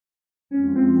History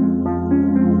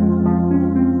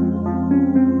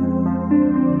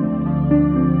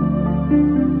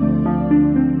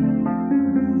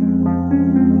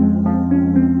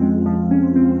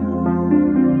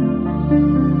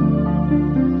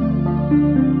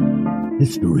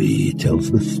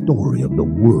tells the story of the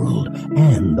world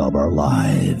and of our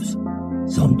lives.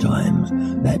 Sometimes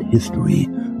that history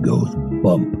goes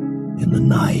bump in the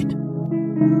night.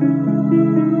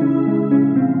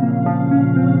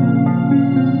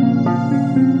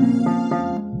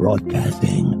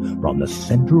 Broadcasting from the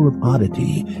center of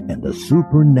oddity and the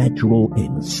supernatural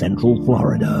in Central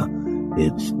Florida,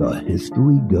 it's the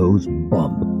History Goes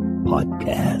Bump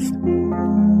podcast.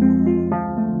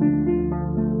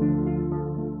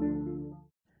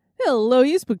 Hello,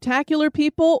 you spooktacular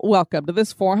people. Welcome to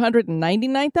this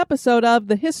 499th episode of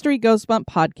the History Goes Bump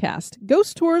podcast,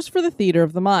 Ghost Tours for the Theater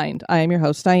of the Mind. I am your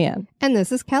host, Diane. And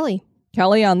this is Kelly.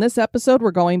 Kelly, on this episode,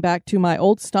 we're going back to my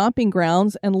old stomping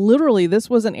grounds, and literally this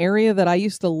was an area that I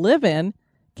used to live in,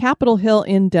 Capitol Hill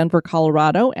in Denver,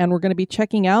 Colorado, and we're going to be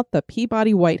checking out the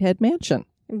Peabody-Whitehead Mansion.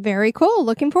 Very cool.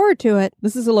 Looking forward to it.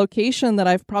 This is a location that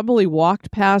I've probably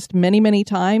walked past many, many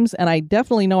times, and I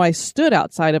definitely know I stood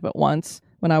outside of it once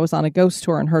when I was on a ghost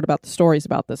tour and heard about the stories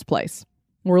about this place.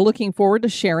 We're looking forward to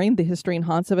sharing the history and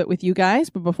haunts of it with you guys,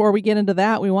 but before we get into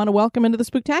that, we want to welcome into the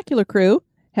spooktacular crew,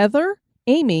 Heather,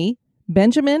 Amy,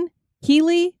 Benjamin,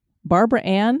 Keely, Barbara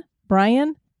Ann,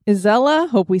 Brian, Isella,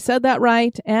 hope we said that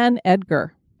right, and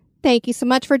Edgar. Thank you so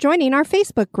much for joining our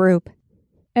Facebook group.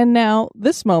 And now,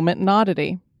 this moment in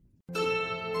oddity.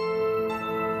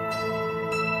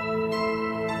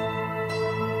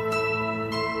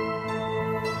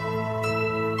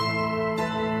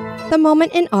 The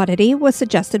moment in oddity was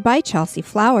suggested by Chelsea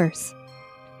Flowers.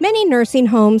 Many nursing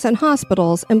homes and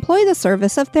hospitals employ the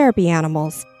service of therapy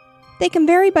animals. They can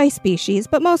vary by species,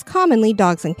 but most commonly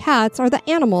dogs and cats are the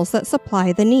animals that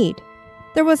supply the need.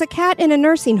 There was a cat in a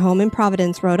nursing home in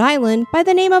Providence, Rhode Island by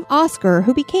the name of Oscar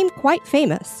who became quite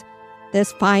famous.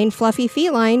 This fine, fluffy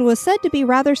feline was said to be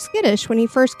rather skittish when he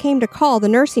first came to call the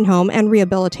nursing home and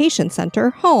rehabilitation center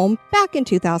home back in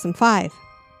 2005.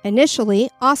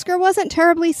 Initially, Oscar wasn't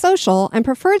terribly social and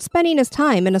preferred spending his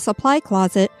time in a supply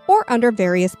closet or under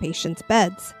various patients'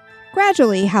 beds.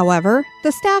 Gradually, however,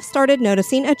 the staff started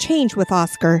noticing a change with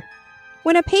Oscar.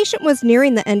 When a patient was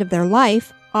nearing the end of their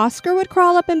life, Oscar would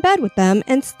crawl up in bed with them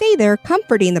and stay there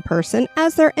comforting the person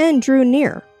as their end drew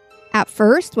near. At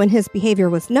first, when his behavior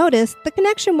was noticed, the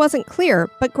connection wasn't clear,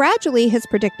 but gradually his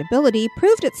predictability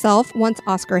proved itself once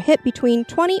Oscar hit between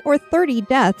 20 or 30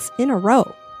 deaths in a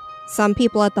row. Some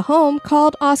people at the home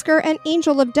called Oscar an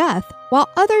angel of death, while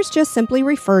others just simply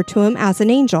referred to him as an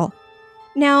angel.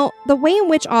 Now, the way in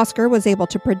which Oscar was able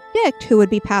to predict who would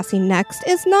be passing next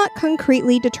is not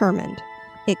concretely determined.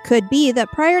 It could be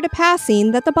that prior to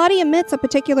passing, that the body emits a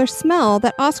particular smell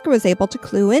that Oscar was able to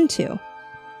clue into.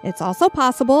 It's also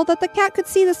possible that the cat could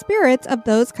see the spirits of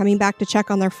those coming back to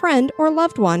check on their friend or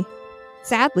loved one.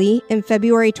 Sadly, in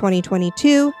February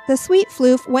 2022, the sweet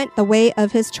floof went the way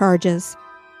of his charges.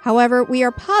 However, we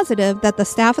are positive that the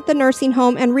staff at the nursing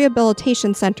home and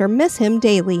rehabilitation center miss him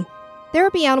daily.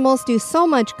 Therapy animals do so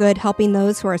much good helping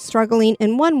those who are struggling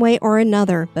in one way or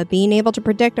another, but being able to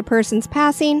predict a person's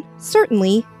passing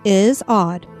certainly is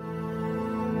odd.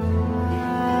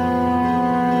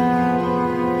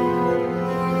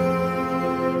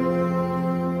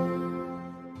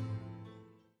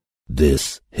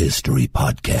 This history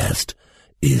podcast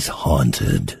is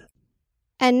haunted.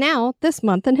 And now, this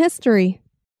month in history.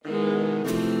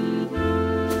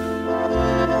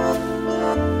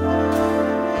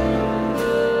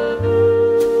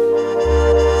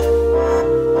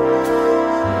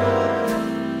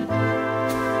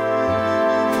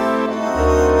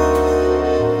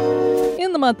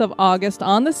 In the month of August,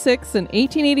 on the 6th in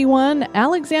 1881,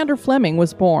 Alexander Fleming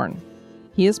was born.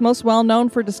 He is most well known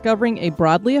for discovering a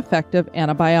broadly effective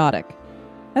antibiotic.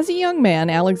 As a young man,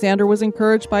 Alexander was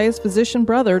encouraged by his physician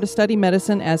brother to study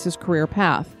medicine as his career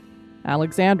path.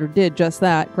 Alexander did just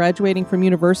that, graduating from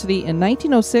university in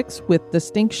 1906 with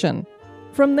distinction.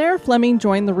 From there, Fleming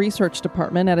joined the research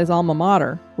department at his alma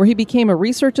mater, where he became a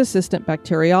research assistant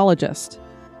bacteriologist.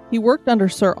 He worked under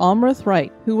Sir Almroth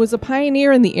Wright, who was a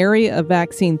pioneer in the area of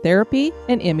vaccine therapy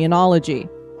and immunology.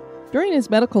 During his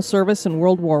medical service in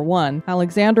World War I,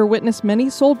 Alexander witnessed many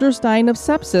soldiers dying of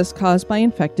sepsis caused by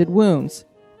infected wounds.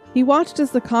 He watched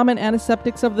as the common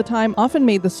antiseptics of the time often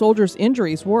made the soldiers'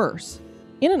 injuries worse.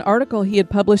 In an article he had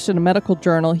published in a medical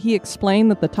journal, he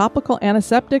explained that the topical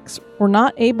antiseptics were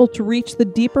not able to reach the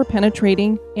deeper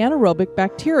penetrating anaerobic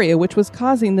bacteria which was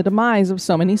causing the demise of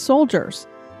so many soldiers.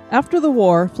 After the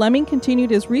war, Fleming continued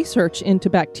his research into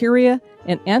bacteria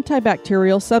and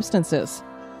antibacterial substances.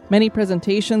 Many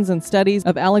presentations and studies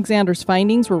of Alexander's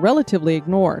findings were relatively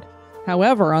ignored.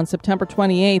 However, on September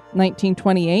 28,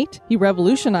 1928, he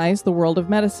revolutionized the world of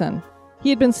medicine. He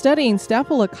had been studying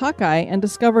staphylococci and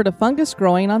discovered a fungus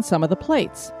growing on some of the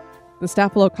plates. The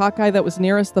staphylococci that was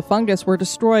nearest the fungus were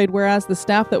destroyed, whereas the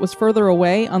staph that was further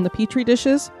away on the petri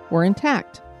dishes were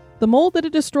intact. The mold that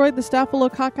had destroyed the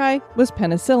staphylococci was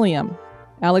penicillium.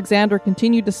 Alexander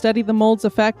continued to study the mold's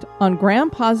effect on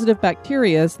gram-positive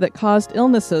bacteria that caused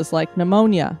illnesses like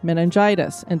pneumonia,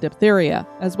 meningitis, and diphtheria,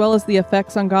 as well as the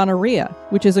effects on gonorrhea,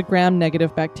 which is a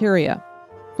gram-negative bacteria.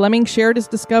 Fleming shared his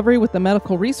discovery with the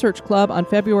Medical Research Club on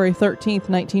February 13,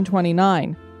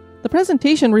 1929. The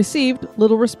presentation received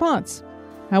little response.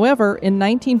 However, in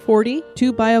 1940,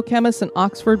 two biochemists in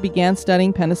Oxford began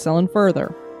studying penicillin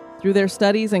further. Through their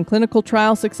studies and clinical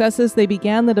trial successes, they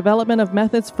began the development of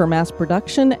methods for mass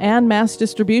production and mass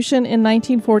distribution in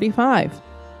 1945.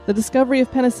 The discovery of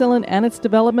penicillin and its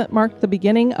development marked the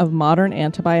beginning of modern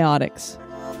antibiotics.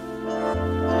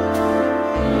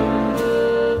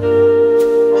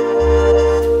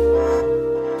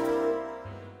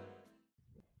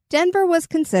 Denver was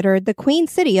considered the Queen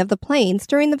City of the Plains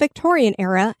during the Victorian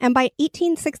era, and by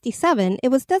 1867 it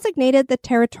was designated the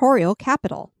territorial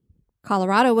capital.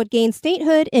 Colorado would gain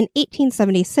statehood in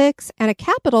 1876, and a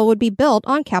capitol would be built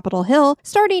on Capitol Hill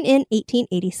starting in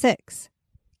 1886.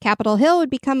 Capitol Hill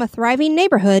would become a thriving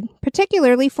neighborhood,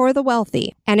 particularly for the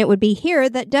wealthy, and it would be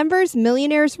here that Denver's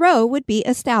Millionaires Row would be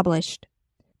established.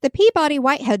 The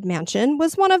Peabody-Whitehead Mansion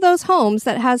was one of those homes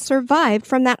that has survived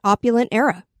from that opulent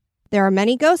era. There are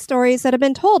many ghost stories that have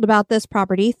been told about this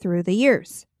property through the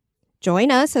years. Join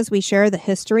us as we share the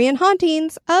history and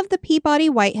hauntings of the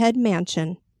Peabody-Whitehead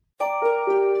Mansion.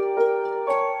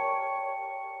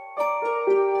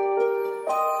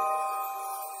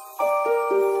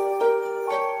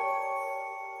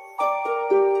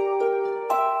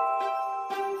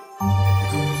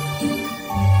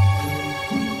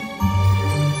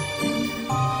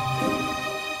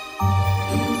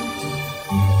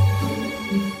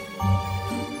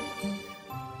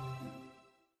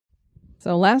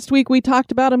 So last week we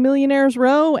talked about a Millionaire's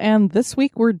Row, and this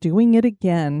week we're doing it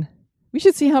again. We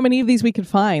should see how many of these we could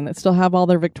find that still have all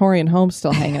their Victorian homes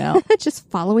still hanging out. Just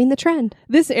following the trend.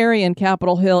 This area in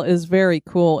Capitol Hill is very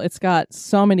cool. It's got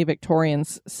so many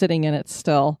Victorians sitting in it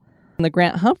still. In the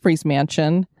Grant Humphreys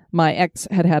Mansion, my ex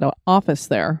had an office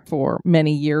there for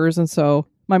many years, and so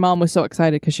my mom was so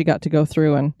excited because she got to go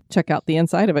through and check out the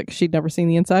inside of it because she'd never seen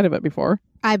the inside of it before.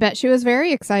 I bet she was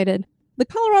very excited. The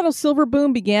Colorado silver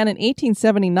boom began in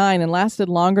 1879 and lasted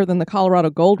longer than the Colorado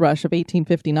gold rush of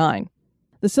 1859.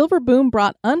 The silver boom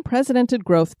brought unprecedented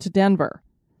growth to Denver.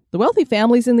 The wealthy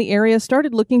families in the area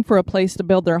started looking for a place to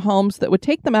build their homes that would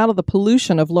take them out of the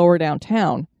pollution of lower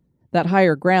downtown. That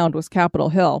higher ground was Capitol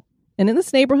Hill, and in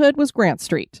this neighborhood was Grant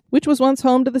Street, which was once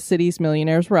home to the city's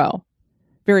Millionaire's Row.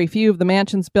 Very few of the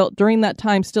mansions built during that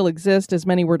time still exist, as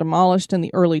many were demolished in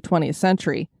the early 20th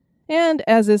century. And,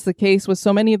 as is the case with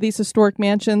so many of these historic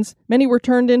mansions, many were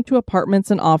turned into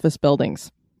apartments and office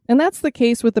buildings. And that's the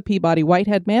case with the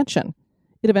Peabody-Whitehead Mansion.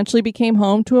 It eventually became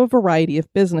home to a variety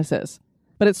of businesses.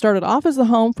 But it started off as the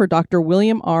home for Dr.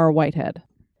 William R. Whitehead.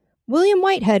 William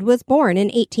Whitehead was born in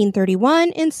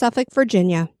 1831 in Suffolk,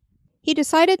 Virginia. He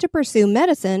decided to pursue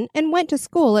medicine and went to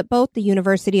school at both the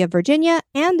University of Virginia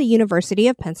and the University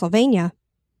of Pennsylvania.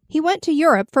 He went to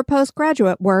Europe for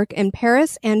postgraduate work in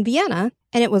Paris and Vienna,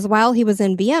 and it was while he was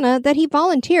in Vienna that he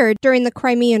volunteered during the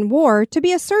Crimean War to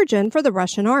be a surgeon for the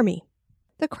Russian army.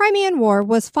 The Crimean War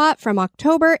was fought from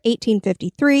October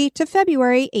 1853 to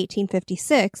February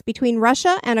 1856 between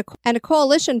Russia and a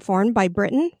coalition formed by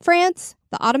Britain, France,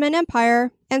 the Ottoman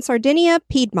Empire, and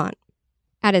Sardinia-Piedmont.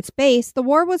 At its base, the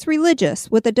war was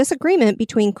religious, with a disagreement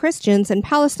between Christians in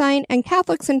Palestine and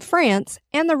Catholics in France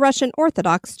and the Russian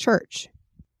Orthodox Church.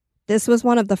 This was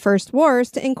one of the first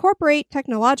wars to incorporate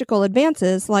technological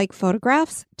advances like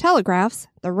photographs, telegraphs,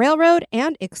 the railroad,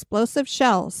 and explosive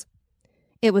shells.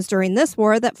 It was during this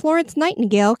war that Florence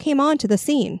Nightingale came onto the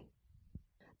scene.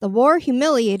 The war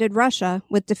humiliated Russia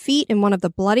with defeat in one of the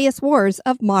bloodiest wars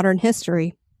of modern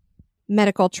history.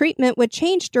 Medical treatment would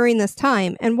change during this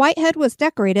time, and Whitehead was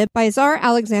decorated by Tsar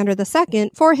Alexander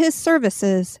II for his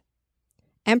services.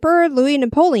 Emperor Louis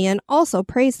Napoleon also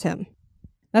praised him.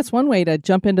 That's one way to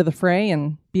jump into the fray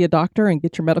and be a doctor and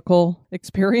get your medical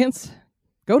experience.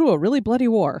 Go to a really bloody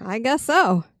war. I guess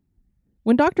so.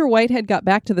 When Dr. Whitehead got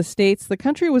back to the States, the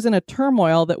country was in a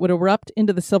turmoil that would erupt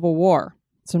into the Civil War.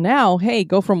 So now, hey,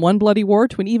 go from one bloody war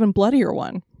to an even bloodier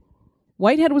one.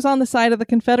 Whitehead was on the side of the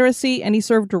Confederacy, and he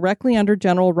served directly under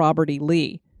General Robert E.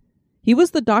 Lee. He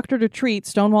was the doctor to treat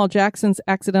Stonewall Jackson's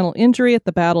accidental injury at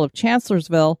the Battle of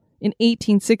Chancellorsville in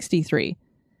 1863.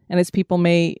 And as people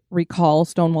may recall,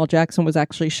 Stonewall Jackson was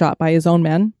actually shot by his own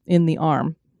men in the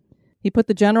arm. He put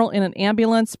the general in an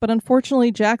ambulance, but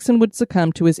unfortunately Jackson would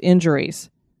succumb to his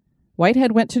injuries.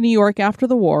 Whitehead went to New York after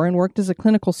the war and worked as a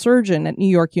clinical surgeon at New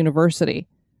York University.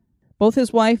 Both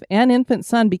his wife and infant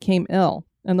son became ill,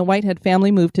 and the Whitehead family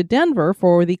moved to Denver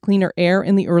for the cleaner air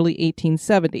in the early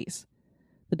 1870s.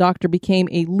 The doctor became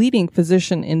a leading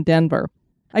physician in Denver.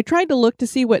 I tried to look to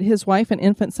see what his wife and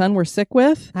infant son were sick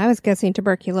with. I was guessing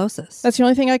tuberculosis. That's the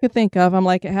only thing I could think of. I'm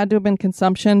like, it had to have been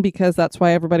consumption because that's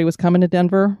why everybody was coming to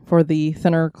Denver for the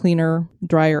thinner, cleaner,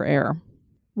 drier air.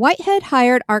 Whitehead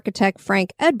hired architect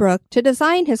Frank Edbrook to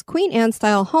design his Queen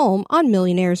Anne-style home on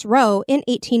Millionaires Row in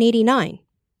 1889.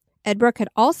 Edbrook had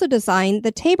also designed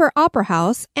the Tabor Opera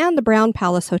House and the Brown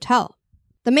Palace Hotel.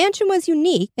 The mansion was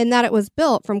unique in that it was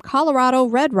built from Colorado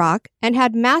red rock and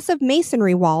had massive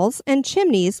masonry walls and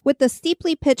chimneys with the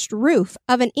steeply pitched roof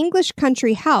of an English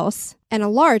country house and a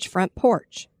large front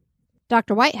porch.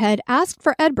 Dr. Whitehead asked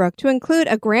for Edbrook to include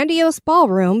a grandiose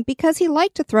ballroom because he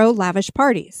liked to throw lavish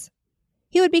parties.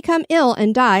 He would become ill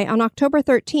and die on October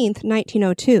 13,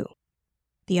 1902.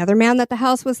 The other man that the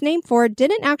house was named for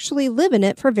didn't actually live in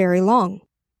it for very long.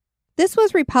 This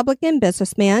was Republican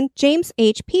businessman James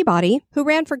H. Peabody, who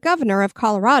ran for governor of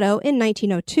Colorado in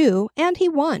 1902, and he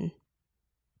won.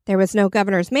 There was no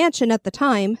governor's mansion at the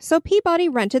time, so Peabody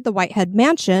rented the Whitehead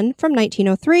Mansion from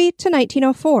 1903 to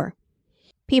 1904.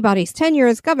 Peabody's tenure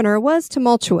as governor was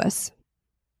tumultuous.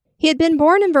 He had been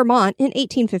born in Vermont in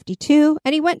 1852,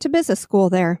 and he went to business school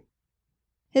there.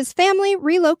 His family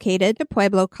relocated to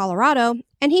Pueblo, Colorado,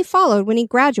 and he followed when he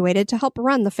graduated to help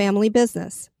run the family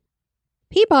business.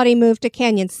 Peabody moved to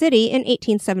Canyon City in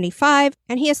 1875,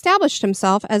 and he established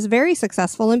himself as very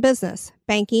successful in business,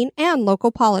 banking, and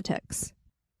local politics.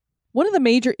 One of the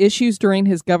major issues during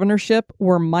his governorship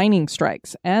were mining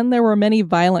strikes, and there were many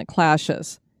violent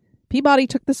clashes. Peabody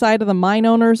took the side of the mine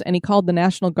owners, and he called the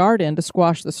National Guard in to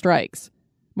squash the strikes.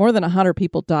 More than 100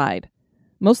 people died.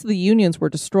 Most of the unions were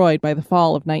destroyed by the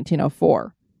fall of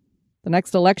 1904. The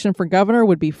next election for governor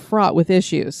would be fraught with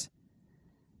issues.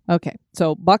 Okay,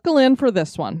 so buckle in for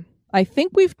this one. I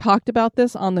think we've talked about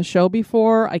this on the show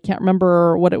before. I can't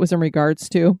remember what it was in regards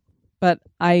to, but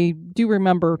I do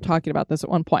remember talking about this at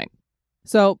one point.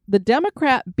 So the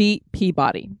Democrat beat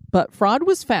Peabody, but fraud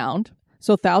was found,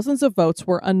 so thousands of votes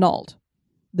were annulled.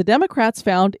 The Democrats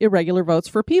found irregular votes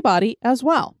for Peabody as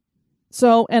well.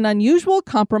 So an unusual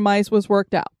compromise was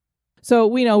worked out. So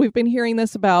we know we've been hearing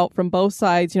this about from both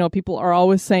sides. People are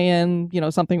always saying,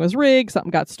 something was rigged,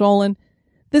 something got stolen.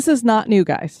 This is not new,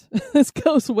 guys. This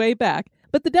goes way back.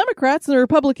 But the Democrats and the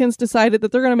Republicans decided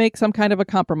that they're going to make some kind of a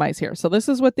compromise here. So this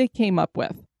is what they came up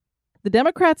with. The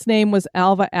Democrat's name was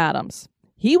Alva Adams.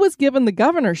 He was given the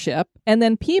governorship, and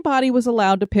then Peabody was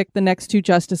allowed to pick the next two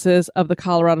justices of the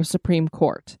Colorado Supreme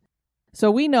Court. So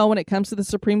we know when it comes to the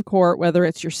Supreme Court, whether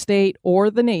it's your state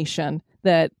or the nation,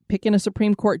 that picking a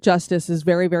Supreme Court justice is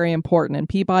very, very important. And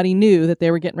Peabody knew that they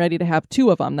were getting ready to have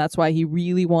two of them. That's why he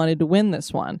really wanted to win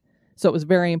this one. So it was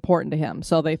very important to him.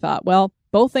 So they thought, well,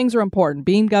 both things are important,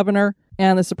 being governor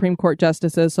and the Supreme Court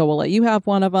justices. So we'll let you have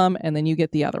one of them, and then you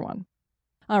get the other one.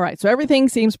 All right, so everything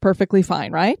seems perfectly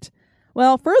fine, right?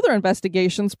 Well, further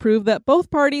investigations proved that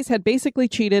both parties had basically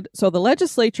cheated, so the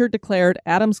legislature declared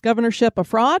Adams' governorship a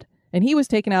fraud, and he was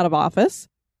taken out of office.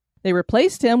 They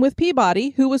replaced him with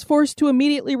Peabody, who was forced to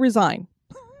immediately resign.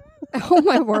 Oh,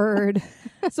 my word.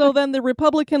 So then the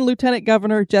Republican Lieutenant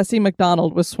Governor Jesse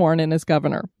McDonald was sworn in as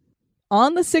governor.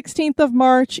 On the 16th of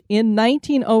March in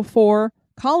 1904,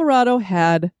 Colorado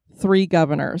had 3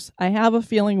 governors. I have a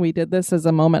feeling we did this as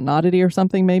a moment in oddity or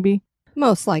something, maybe.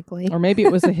 Most likely. Or maybe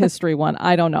it was a history one.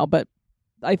 I don't know. But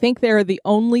I think they're the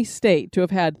only state to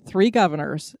have had 3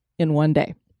 governors in one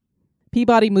day.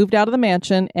 Peabody moved out of the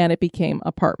mansion and it became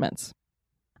apartments.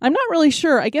 I'm not really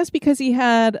sure. I guess because he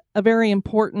had a very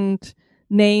important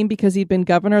name because he'd been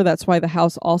governor. That's why the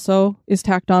house also is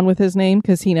tacked on with his name,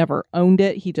 because he never owned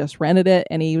it. He just rented it,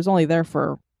 and he was only there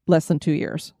for less than 2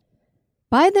 years.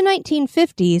 By the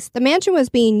 1950s, the mansion was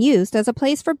being used as a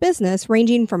place for business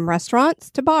ranging from restaurants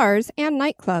to bars and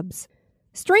nightclubs.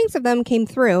 Strings of them came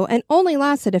through and only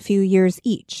lasted a few years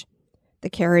each. The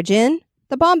Carriage Inn,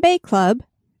 the Bombay Club,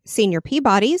 Senior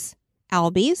Peabody's,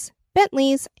 Albee's,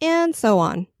 Bentley's, and so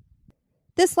on.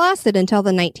 This lasted until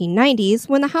the 1990s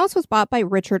when the house was bought by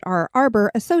Richard R.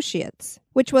 Arbor Associates,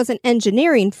 which was an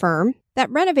engineering firm that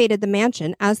renovated the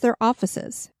mansion as their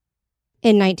offices.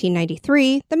 In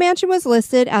 1993, the mansion was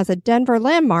listed as a Denver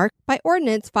landmark by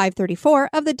Ordinance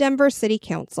 534 of the Denver City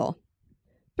Council.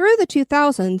 Through the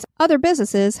 2000s, other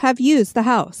businesses have used the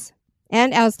house.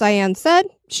 And as Diane said,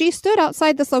 she stood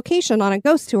outside this location on a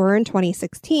ghost tour in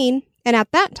 2016, and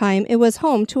at that time it was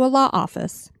home to a law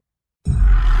office.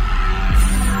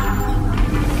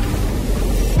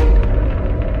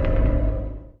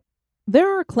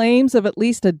 There are claims of at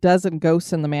least a dozen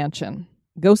ghosts in the mansion.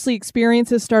 Ghostly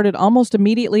experiences started almost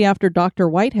immediately after Dr.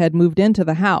 Whitehead moved into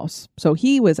the house, so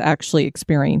he was actually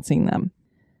experiencing them.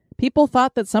 People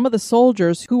thought that some of the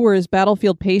soldiers who were his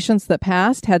battlefield patients that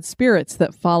passed had spirits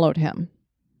that followed him.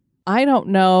 I don't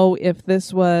know if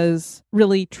this was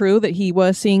really true, that he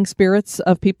was seeing spirits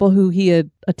of people who he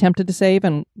had attempted to save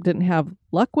and didn't have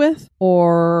luck with,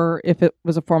 or if it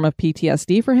was a form of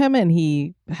PTSD for him and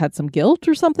he had some guilt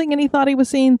or something and he thought he was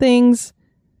seeing things.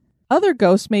 Other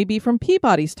ghosts may be from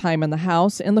Peabody's time in the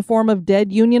house in the form of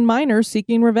dead Union miners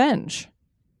seeking revenge.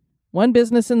 One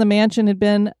business in the mansion had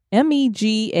been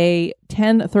MEGA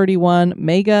 1031,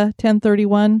 Mega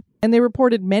 1031, and they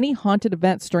reported many haunted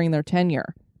events during their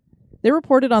tenure. They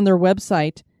reported on their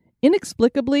website,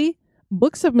 inexplicably,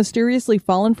 books have mysteriously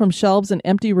fallen from shelves in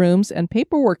empty rooms and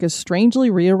paperwork has strangely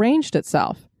rearranged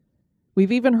itself.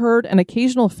 We've even heard an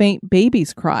occasional faint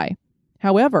baby's cry.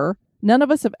 However, none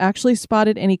of us have actually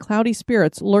spotted any cloudy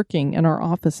spirits lurking in our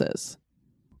offices.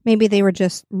 Maybe they were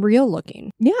just real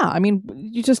looking. Yeah, I mean,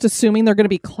 you're just assuming they're going to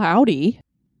be cloudy.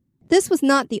 This was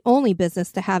not the only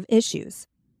business to have issues.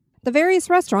 The various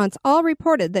restaurants all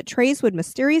reported that trays would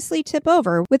mysteriously tip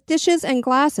over with dishes and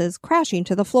glasses crashing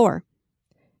to the floor.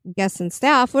 Guests and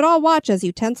staff would all watch as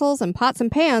utensils and pots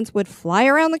and pans would fly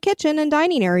around the kitchen and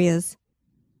dining areas.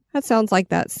 That sounds like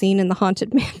that scene in the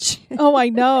Haunted Mansion. Oh, I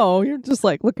know. You're just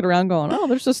like looking around going, oh,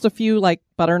 there's just a few like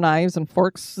butter knives and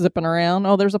forks zipping around.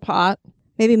 Oh, there's a pot.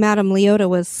 Maybe Madame Leota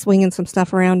was swinging some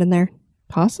stuff around in there.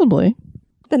 Possibly.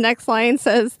 The next line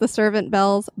says the servant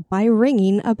bells by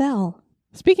ringing a bell.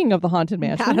 Speaking of the Haunted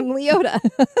Mansion. Madame Leota.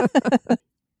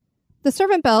 The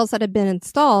servant bells that had been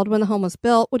installed when the home was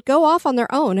built would go off on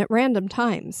their own at random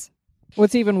times.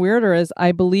 What's even weirder is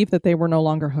I believe that they were no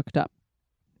longer hooked up.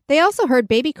 They also heard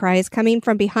baby cries coming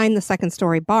from behind the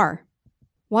second-story bar.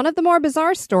 One of the more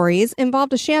bizarre stories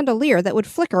involved a chandelier that would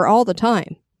flicker all the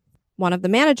time. One of the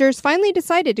managers finally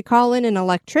decided to call in an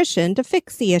electrician to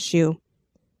fix the issue.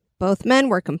 Both men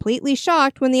were completely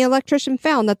shocked when the electrician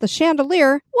found that the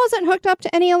chandelier wasn't hooked up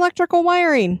to any electrical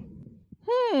wiring.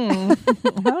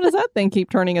 How does that thing keep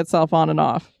turning itself on and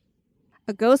off?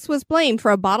 A ghost was blamed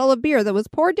for a bottle of beer that was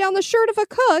poured down the shirt of a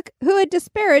cook who had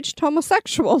disparaged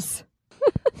homosexuals.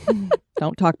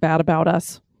 Don't talk bad about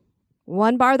us.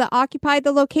 One bar that occupied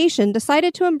the location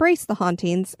decided to embrace the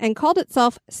hauntings and called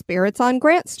itself Spirits on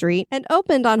Grant Street and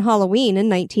opened on Halloween in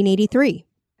 1983.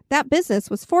 That business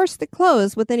was forced to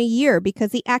close within a year because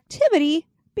the activity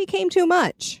became too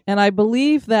much. And I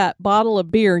believe that bottle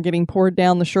of beer getting poured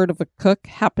down the shirt of a cook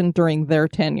happened during their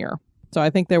tenure. So I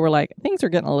think they were like, things are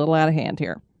getting a little out of hand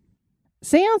here.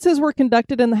 Seances were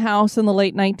conducted in the house in the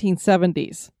late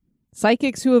 1970s.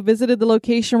 Psychics who have visited the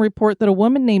location report that a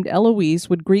woman named Eloise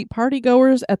would greet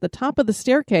partygoers at the top of the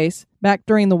staircase back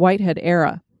during the Whitehead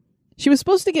era. She was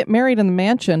supposed to get married in the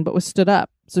mansion, but was stood up,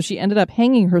 so she ended up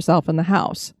hanging herself in the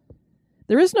house.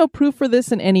 There is no proof for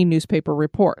this in any newspaper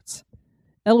reports.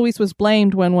 Eloise was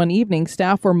blamed when one evening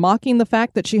staff were mocking the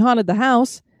fact that she haunted the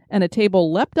house and a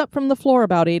table leapt up from the floor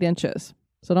about 8 inches.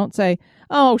 So don't say,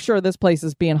 oh, sure, this place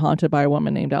is being haunted by a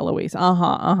woman named Eloise.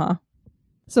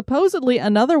 Supposedly,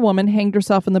 another woman hanged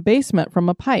herself in the basement from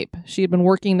a pipe. She had been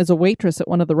working as a waitress at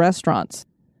one of the restaurants.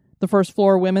 The first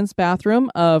floor women's bathroom,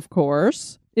 of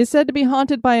course, is said to be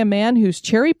haunted by a man whose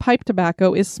cherry pipe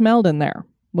tobacco is smelled in there.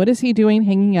 What is he doing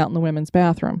hanging out in the women's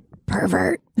bathroom?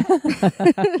 Pervert.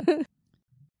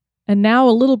 And now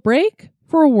a little break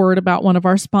for a word about one of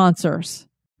our sponsors.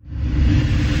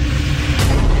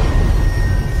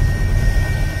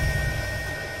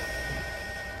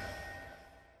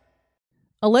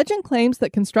 A legend claims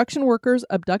that construction workers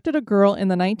abducted a girl in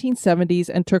the 1970s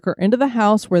and took her into the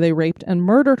house where they raped and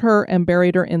murdered her and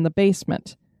buried her in the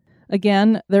basement.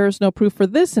 Again, there is no proof for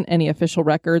this in any official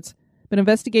records, but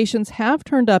investigations have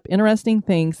turned up interesting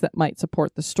things that might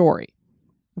support the story.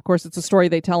 Of course, it's a story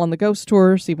they tell on the ghost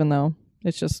tours, even though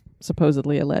it's just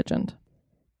supposedly a legend.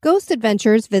 Ghost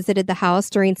Adventures visited the house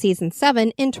during Season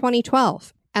 7 in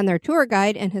 2012, and their tour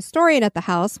guide and historian at the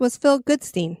house was Phil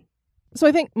Goodstein. So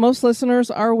I think most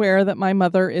listeners are aware that my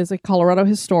mother is a Colorado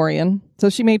historian, so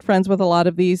she made friends with a lot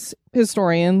of these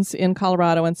historians in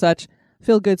Colorado and such.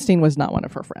 Phil Goodstein was not one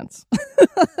of her friends.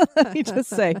 Let me just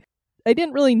say, I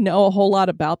didn't really know a whole lot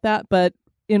about that, but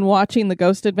in watching the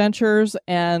Ghost Adventures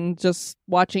and just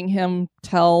watching him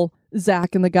tell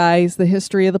Zach and the guys the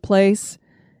history of the place.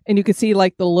 And you could see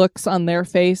like the looks on their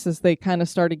face as they kind of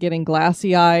started getting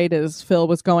glassy-eyed as Phil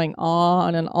was going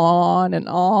on and on and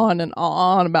on and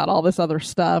on about all this other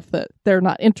stuff that they're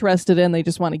not interested in. They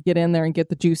just want to get in there and get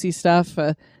the juicy stuff.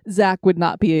 Zach would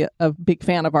not be a big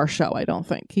fan of our show, I don't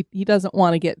think. He doesn't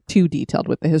want to get too detailed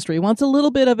with the history. He wants a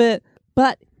little bit of it,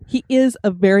 but he is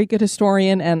a very good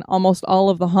historian, and almost all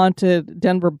of the haunted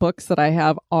Denver books that I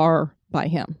have are by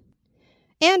him.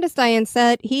 And as Diane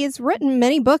said, he has written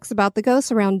many books about the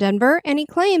ghosts around Denver, and he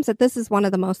claims that this is one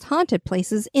of the most haunted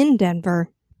places in Denver.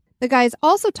 The guys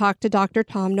also talked to Dr.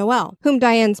 Tom Noel, whom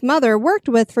Diane's mother worked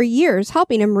with for years,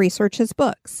 helping him research his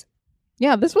books.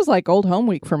 Yeah, this was like old home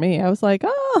week for me. I was like,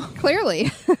 oh.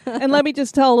 Clearly. And let me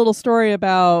just tell a little story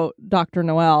about Dr.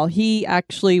 Noel. He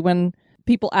actually, when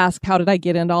people ask, how did I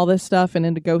get into all this stuff and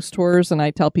into ghost tours? And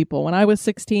I tell people, when I was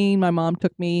 16, my mom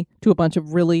took me to a bunch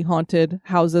of really haunted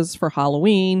houses for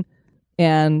Halloween.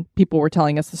 And people were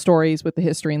telling us the stories with the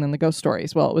history and then the ghost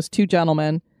stories. Well, it was two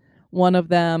gentlemen. One of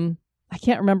them, I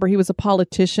can't remember, he was a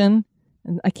politician.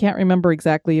 And I can't remember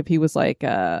exactly if he was like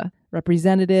a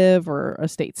representative or a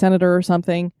state senator or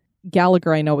something.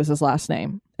 Gallagher, I know, was his last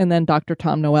name. And then Dr.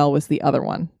 Tom Noel was the other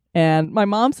one. And my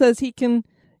mom says he can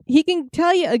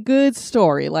tell you a good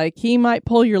story. Like, he might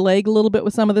pull your leg a little bit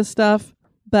with some of this stuff,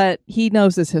 but he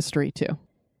knows his history too.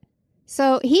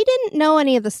 So he didn't know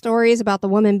any of the stories about the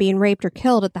woman being raped or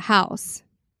killed at the house.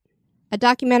 A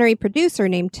documentary producer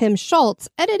named Tim Schultz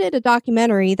edited a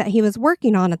documentary that he was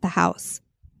working on at the house.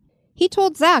 He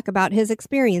told Zach about his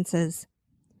experiences.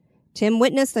 Tim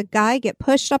witnessed a guy get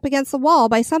pushed up against the wall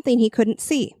by something he couldn't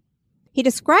see. He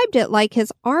described it like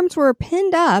his arms were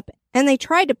pinned up and they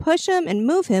tried to push him and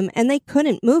move him, and they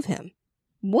couldn't move him.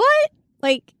 What?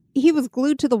 Like, he was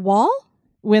glued to the wall?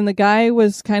 When the guy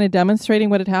was kind of demonstrating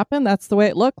what had happened, that's the way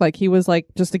it looked. Like, he was like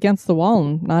just against the wall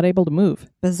and not able to move.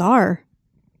 Bizarre.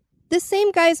 This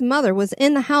same guy's mother was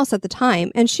in the house at the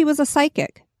time, and she was a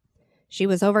psychic. She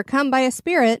was overcome by a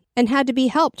spirit and had to be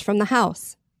helped from the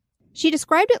house. She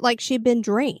described it like she'd been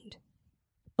drained.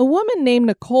 A woman named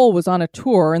Nicole was on a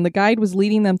tour, and the guide was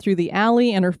leading them through the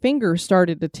alley, and her fingers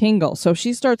started to tingle. So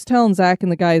she starts telling Zach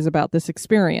and the guys about this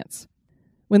experience.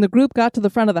 When the group got to the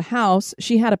front of the house,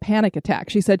 she had a panic attack.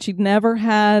 She said she'd never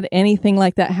had anything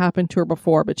like that happen to her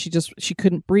before, but she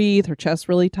couldn't breathe. Her chest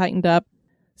really tightened up.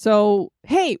 So,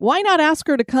 hey, why not ask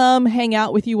her to come hang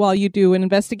out with you while you do an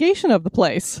investigation of the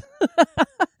place?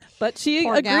 But she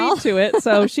agreed to it,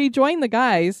 so she joined the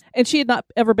guys, and she had not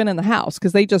ever been in the house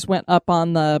because they just went up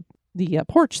on the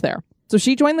porch there. So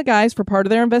she joined the guys for part of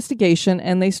their investigation,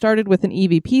 and they started with an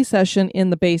EVP session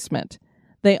in the basement.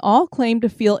 They all claimed to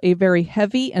feel a very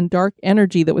heavy and dark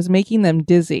energy that was making them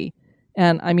dizzy.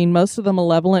 And I mean, most of the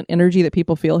malevolent energy that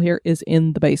people feel here is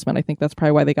in the basement. I think that's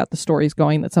probably why they got the stories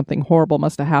going, that something horrible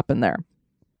must have happened there.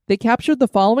 They captured the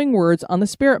following words on the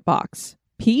spirit box.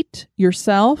 Pete,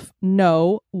 yourself,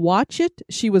 no, watch it,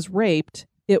 she was raped,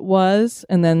 it was,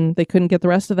 and then they couldn't get the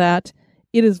rest of that,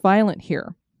 it is violent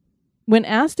here. When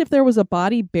asked if there was a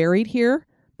body buried here,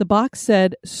 the box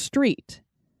said street.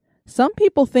 Some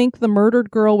people think the murdered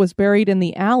girl was buried in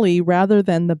the alley rather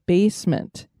than the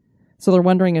basement. So they're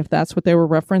wondering if that's what they were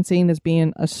referencing as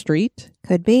being a street.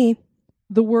 Could be.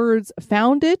 The words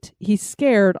found it, he's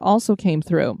scared also came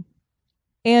through.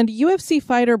 And UFC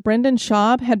fighter Brendan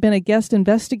Schaub had been a guest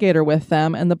investigator with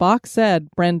them, and the box said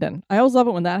Brendan. I always love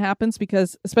it when that happens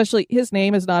because especially his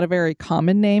name is not a very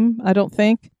common name, I don't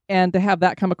think. And to have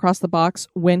that come across the box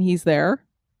when he's there,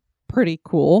 pretty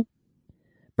cool.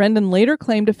 Brendan later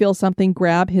claimed to feel something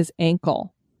grab his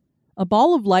ankle. A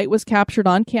ball of light was captured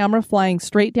on camera flying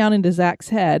straight down into Zach's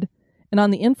head, and on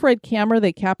the infrared camera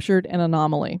they captured an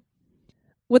anomaly.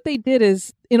 What they did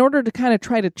is, in order to kind of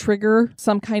try to trigger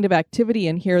some kind of activity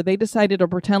in here, they decided to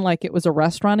pretend like it was a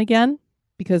restaurant again,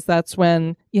 because that's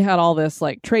when you had all this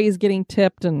like trays getting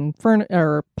tipped and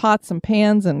pots and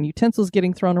pans and utensils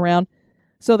getting thrown around.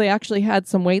 So they actually had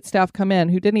some waitstaff come in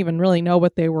who didn't even really know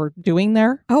what they were doing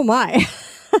there. Oh my.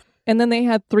 And then they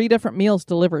had 3 different meals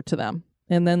delivered to them.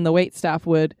 And then the waitstaff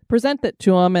would present it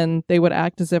to them, and they would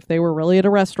act as if they were really at a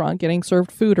restaurant getting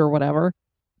served food or whatever.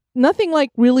 Nothing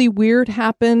like really weird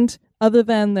happened other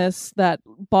than that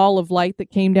ball of light that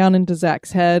came down into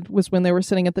Zach's head was when they were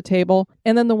sitting at the table.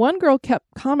 And then the one girl kept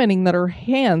commenting that her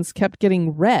hands kept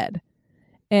getting red.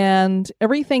 And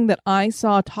everything that I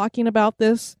saw talking about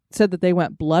this said that they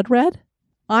went blood red.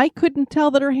 I couldn't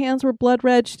tell that her hands were blood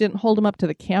red. She didn't hold them up to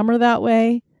the camera that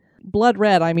way. Blood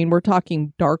red, I mean, we're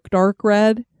talking dark, dark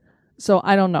red. So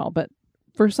I don't know, but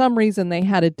for some reason they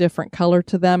had a different color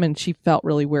to them, and she felt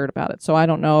really weird about it. So I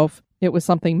don't know if it was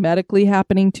something medically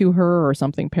happening to her or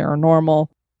something paranormal.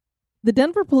 The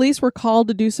Denver police were called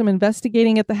to do some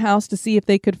investigating at the house to see if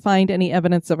they could find any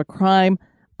evidence of a crime.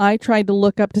 I tried to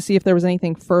look up to see if there was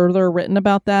anything further written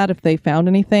about that, if they found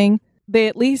anything. They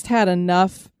at least had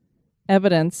enough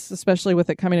evidence, especially with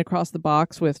it coming across the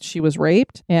box with she was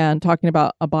raped and talking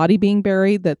about a body being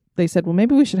buried, that they said, well,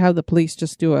 maybe we should have the police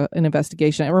just do an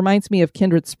investigation. It reminds me of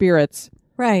Kindred Spirits.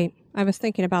 Right. I was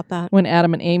thinking about that. When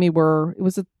Adam and Amy were,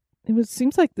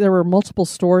 seems like there were multiple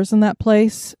stores in that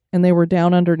place and they were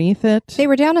down underneath it. They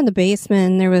were down in the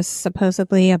basement. There was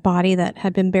supposedly a body that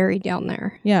had been buried down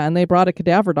there. Yeah, and they brought a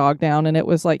cadaver dog down and it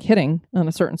was like hitting on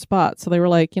a certain spot. So they were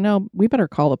like, we better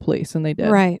call the police, and they did.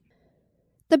 Right.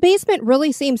 The basement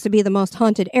really seems to be the most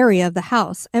haunted area of the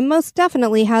house and most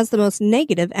definitely has the most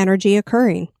negative energy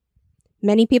occurring.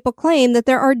 Many people claim that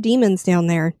there are demons down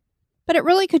there, but it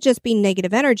really could just be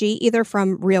negative energy either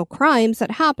from real crimes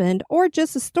that happened or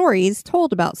just the stories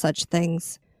told about such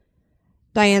things.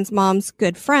 Diane's mom's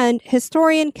good friend,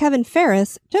 historian Kevin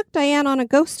Ferris, took Diane on a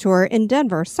ghost tour in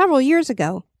Denver several years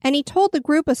ago, and he told the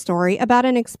group a story about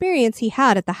an experience he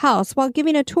had at the house while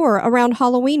giving a tour around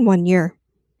Halloween one year.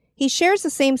 He shares the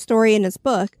same story in his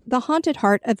book, The Haunted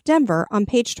Heart of Denver, on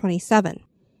page 27.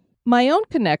 My own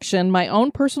connection, my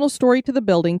own personal story to the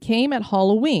building came at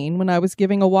Halloween when I was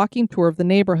giving a walking tour of the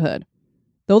neighborhood.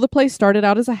 Though the place started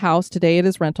out as a house, today it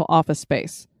is rental office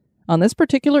space. On this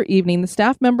particular evening, the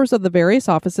staff members of the various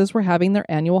offices were having their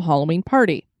annual Halloween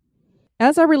party.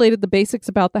 As I related the basics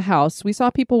about the house, we saw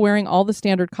people wearing all the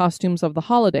standard costumes of the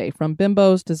holiday, from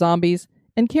bimbos to zombies,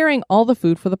 and carrying all the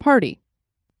food for the party.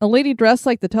 A lady dressed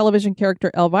like the television character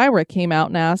Elvira came out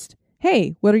and asked,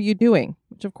 "Hey, what are you doing?"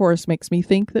 Which, of course, makes me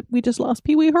think that we just lost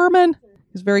Pee Wee Herman.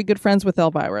 He's very good friends with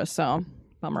Elvira, so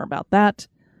bummer about that.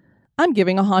 "I'm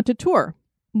giving a haunted tour."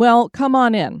 "Well, come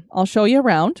on in. I'll show you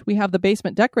around. We have the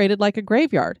basement decorated like a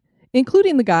graveyard,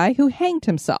 including the guy who hanged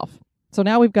himself." So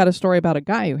now we've got a story about a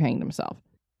guy who hanged himself.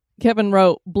 Kevin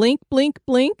wrote, "Blink, blink,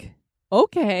 blink."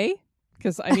 Okay.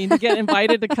 Because, to get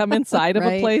invited to come inside of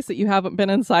Right. a place that you haven't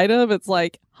been inside of, it's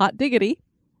like hot diggity.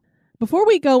 Before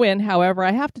we go in, however,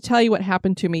 I have to tell you what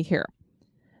happened to me here.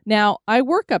 Now, I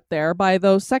work up there by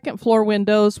those second floor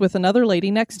windows with another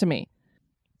lady next to me.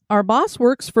 Our boss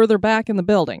works further back in the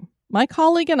building. My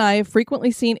colleague and I have frequently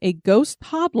seen a ghost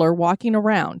toddler walking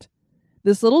around.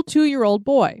 This little 2-year-old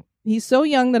boy. He's so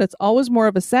young that it's always more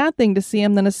of a sad thing to see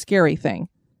him than a scary thing.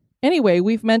 Anyway,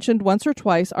 we've mentioned once or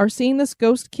twice our seeing this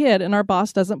ghost kid, and our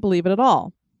boss doesn't believe it at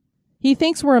all. He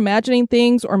thinks we're imagining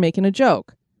things or making a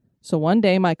joke. So one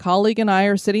day, my colleague and I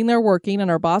are sitting there working, and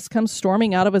our boss comes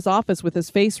storming out of his office with his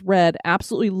face red,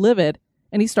 absolutely livid,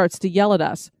 and he starts to yell at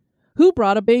us. "Who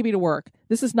brought a baby to work?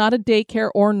 This is not a daycare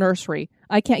or nursery.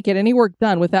 I can't get any work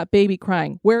done with that baby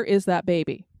crying. Where is that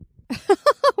baby?"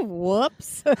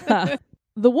 Whoops.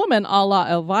 The woman, a la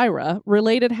Elvira,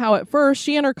 related how at first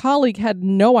she and her colleague had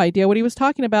no idea what he was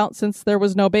talking about since there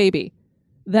was no baby.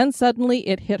 Then suddenly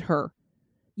it hit her.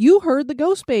 "You heard the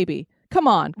ghost baby. Come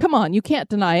on, you can't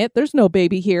deny it. There's no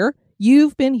baby here.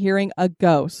 You've been hearing a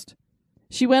ghost."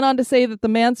 She went on to say that the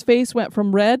man's face went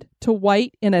from red to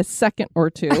white in a second or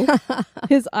two,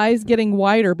 his eyes getting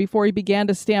wider before he began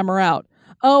to stammer out,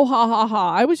 "Oh, ha, ha,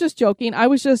 ha. I was just joking. I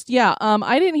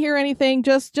didn't hear anything.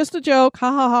 Just a joke. Ha,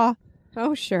 ha, ha."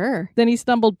 Oh, sure. Then he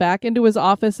stumbled back into his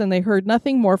office and they heard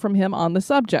nothing more from him on the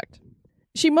subject.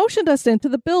 She motioned us into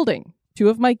the building. 2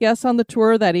 of my guests on the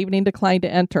tour that evening declined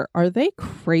to enter. Are they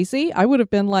crazy? I would have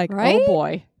been like, Right? Oh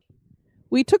boy.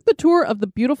 We took the tour of the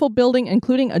beautiful building,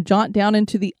 including a jaunt down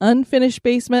into the unfinished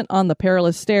basement on the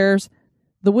perilous stairs,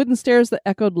 the wooden stairs that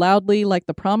echoed loudly like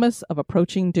the promise of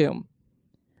approaching doom.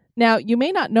 Now, you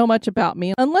may not know much about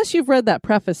me unless you've read that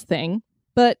preface thing,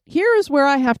 but here is where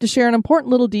I have to share an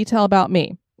important little detail about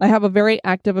me. I have a very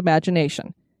active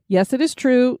imagination. Yes, it is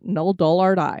true, no dull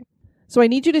art I. So I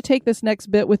need you to take this next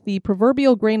bit with the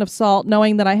proverbial grain of salt,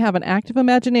 knowing that I have an active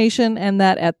imagination and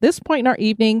that at this point in our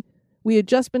evening, we had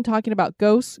just been talking about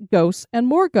ghosts, and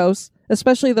more ghosts,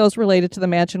 especially those related to the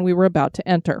mansion we were about to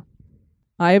enter.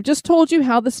 I have just told you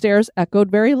how the stairs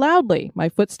echoed very loudly, my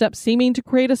footsteps seeming to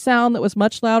create a sound that was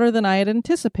much louder than I had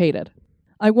anticipated.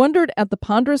 I wondered at the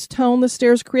ponderous tone the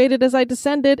stairs created as I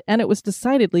descended, and it was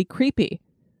decidedly creepy.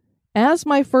 As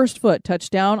my first foot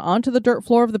touched down onto the dirt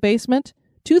floor of the basement,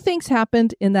 2 things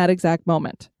happened in that exact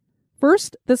moment.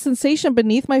 First, the sensation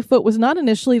beneath my foot was not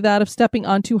initially that of stepping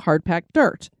onto hard-packed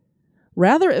dirt.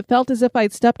 Rather, it felt as if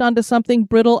I'd stepped onto something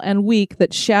brittle and weak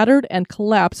that shattered and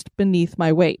collapsed beneath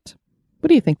my weight. What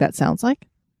do you think that sounds like?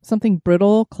 Something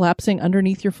brittle collapsing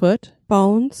underneath your foot?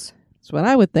 Bones? That's what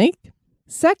I would think.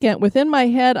 Second, within my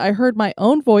head, I heard my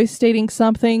own voice stating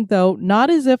something, though not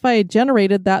as if I had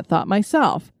generated that thought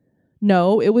myself.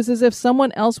 No, it was as if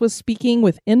someone else was speaking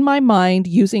within my mind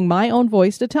using my own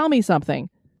voice to tell me something.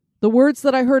 The words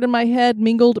that I heard in my head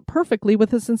mingled perfectly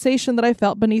with the sensation that I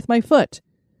felt beneath my foot.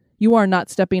 You are not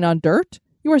stepping on dirt.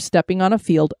 You are stepping on a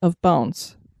field of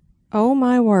bones. Oh,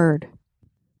 my word.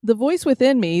 The voice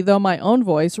within me, though my own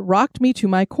voice, rocked me to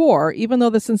my core, even though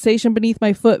the sensation beneath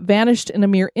my foot vanished in a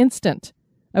mere instant.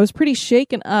 I was pretty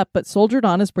shaken up, but soldiered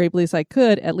on as bravely as I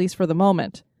could, at least for the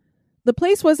moment. The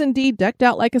place was indeed decked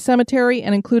out like a cemetery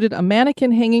and included a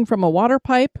mannequin hanging from a water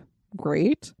pipe.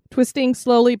 Great. Twisting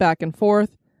slowly back and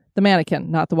forth. The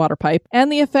mannequin, not the water pipe, and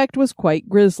the effect was quite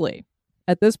grisly.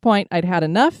 At this point, I'd had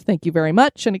enough, thank you very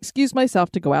much, and excused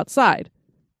myself to go outside.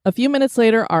 A few minutes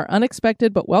later, our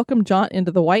unexpected but welcome jaunt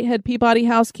into the Whitehead Peabody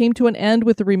house came to an end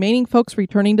with the remaining folks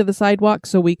returning to the sidewalk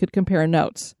so we could compare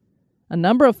notes. A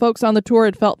number of folks on the tour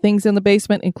had felt things in the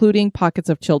basement, including pockets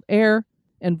of chilled air,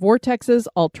 and vortexes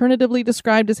alternatively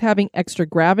described as having extra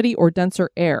gravity or denser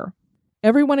air.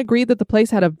 Everyone agreed that the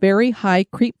place had a very high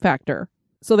creep factor,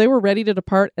 so they were ready to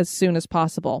depart as soon as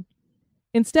possible.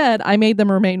 Instead, I made them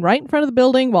remain right in front of the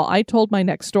building while I told my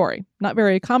next story. Not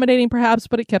very accommodating, perhaps,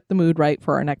 but it kept the mood right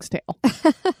for our next tale.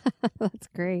 That's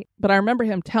great. But I remember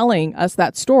him telling us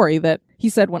that story that he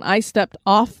said when I stepped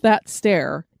off that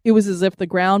stair, it was as if the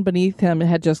ground beneath him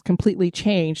had just completely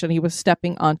changed and he was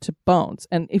stepping onto bones.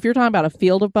 And if you're talking about a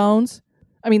field of bones,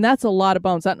 I mean, that's a lot of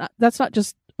bones. That's not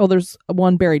just, oh, there's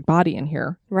one buried body in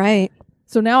here. Right.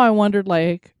 So now I wondered,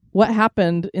 like, what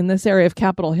happened in this area of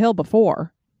Capitol Hill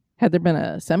before? Had there been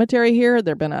a cemetery here? Had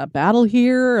there been a battle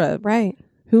here? Right.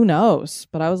 Who knows?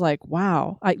 But I was like,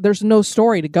 wow, there's no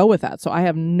story to go with that. So I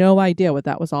have no idea what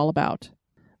that was all about.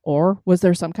 Or was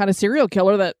there some kind of serial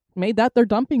killer that made that their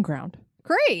dumping ground?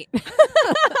 Great.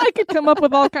 I could come up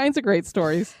with all kinds of great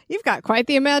stories. You've got quite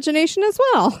the imagination as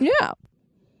well. Yeah.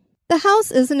 The house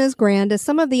isn't as grand as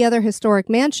some of the other historic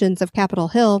mansions of Capitol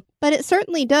Hill, but it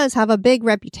certainly does have a big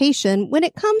reputation when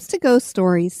it comes to ghost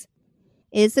stories.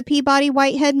 Is the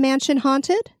Peabody-Whitehead Mansion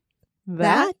haunted?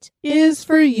 That is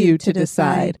for you to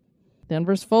decide.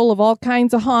 Denver's full of all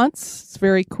kinds of haunts. It's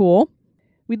very cool.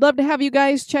 We'd love to have you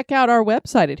guys check out our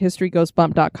website at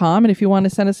historygoesbump.com. And if you want to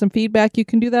send us some feedback, you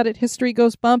can do that at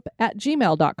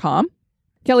historygoesbump@gmail.com.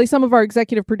 Kelly, some of our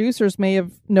executive producers may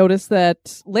have noticed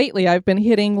that lately I've been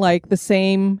hitting like the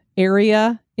same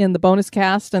area in the bonus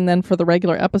cast and then for the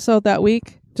regular episode that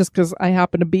week, just because I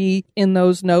happen to be in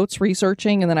those notes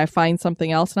researching and then I find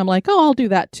something else and I'm like, oh, I'll do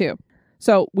that too.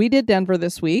 So we did Denver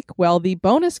this week. Well, the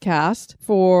bonus cast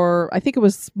for, I think it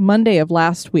was Monday of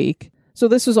last week. So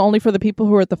this was only for the people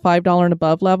who are at the $5 and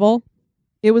above level.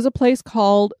 It was a place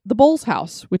called the Bowles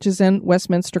House, which is in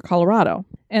Westminster, Colorado.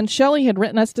 And Shelley had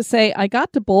written us to say, I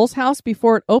got to Bowles House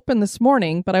before it opened this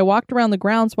morning, but I walked around the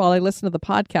grounds while I listened to the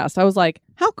podcast. I was like,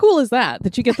 how cool is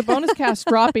that you get the bonus cast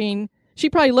dropping?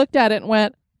 She probably looked at it and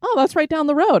went, oh, that's right down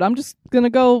the road. I'm just going to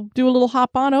go do a little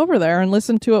hop on over there and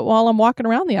listen to it while I'm walking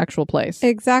around the actual place.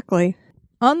 Exactly.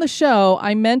 On the show,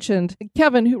 I mentioned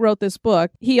Kevin, who wrote this book.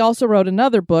 He also wrote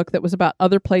another book that was about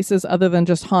other places other than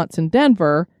just haunts in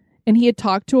Denver. And he had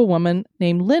talked to a woman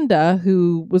named Linda,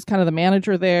 who was kind of the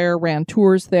manager there, ran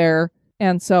tours there.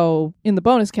 And so in the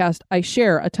bonus cast, I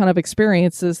share a ton of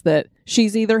experiences that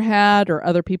she's either had or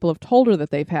other people have told her that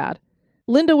they've had.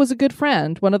 Linda was a good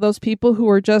friend, one of those people who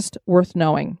were just worth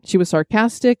knowing. She was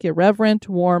sarcastic, irreverent,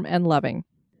 warm, and loving.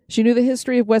 She knew the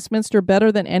history of Westminster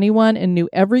better than anyone and knew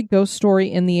every ghost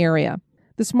story in the area.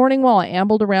 This morning while I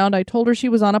ambled around, I told her she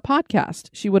was on a podcast.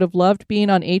 She would have loved being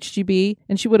on HGB,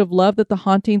 and she would have loved that the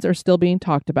hauntings are still being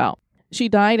talked about. She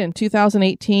died in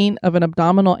 2018 of an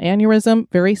abdominal aneurysm,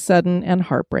 very sudden and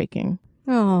heartbreaking.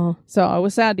 Oh. So I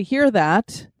was sad to hear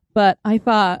that, but I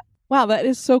thought, wow, that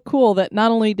is so cool that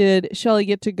not only did Shelley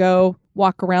get to go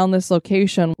walk around this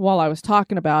location while I was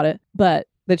talking about it, but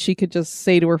that she could just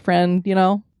say to her friend, you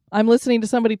know, I'm listening to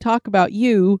somebody talk about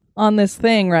you on this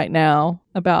thing right now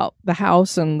about the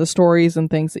house and the stories and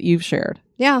things that you've shared.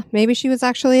 Yeah, maybe she was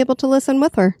actually able to listen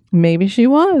with her. Maybe she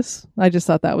was. I just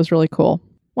thought that was really cool.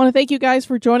 Want to thank you guys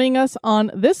for joining us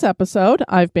on this episode.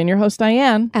 I've been your host,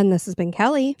 Diane. And this has been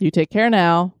Kelly. You take care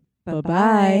now.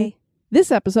 Bye-bye.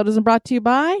 This episode is brought to you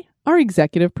by our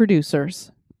executive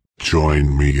producers.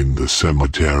 Join me in the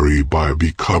cemetery by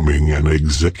becoming an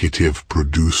executive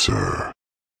producer.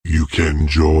 You can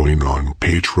join on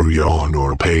Patreon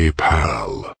or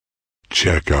PayPal.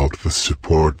 Check out the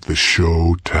Support the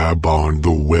Show tab on the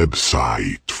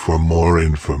website for more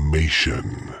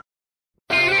information.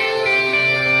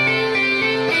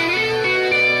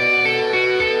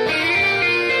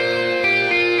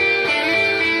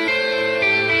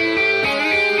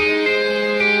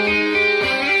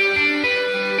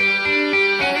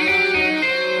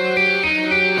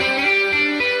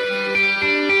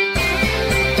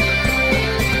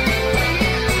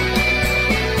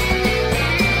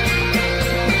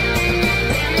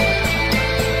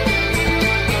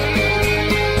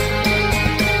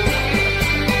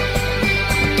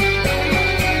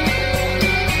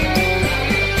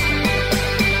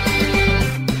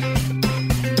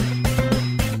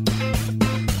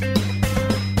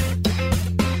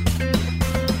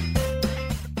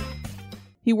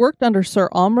 He worked under Sir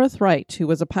Almroth Wright, who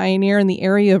was a pioneer in the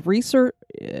area of research.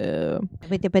 And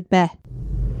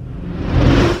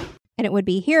it would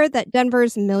be here that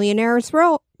Denver's Millionaires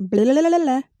Row.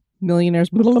 Millionaires.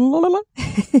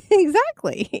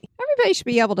 Exactly. Everybody should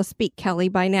be able to speak Kelly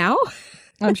by now.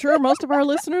 I'm sure most of our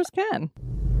listeners can.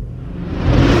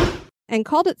 And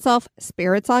called itself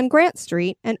Spirits on Grant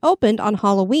Street and opened on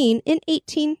Halloween in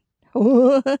 18...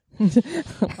 Wow,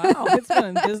 it's been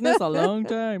in business a long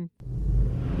time.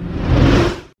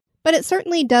 But it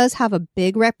certainly does have a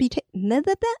big reputation.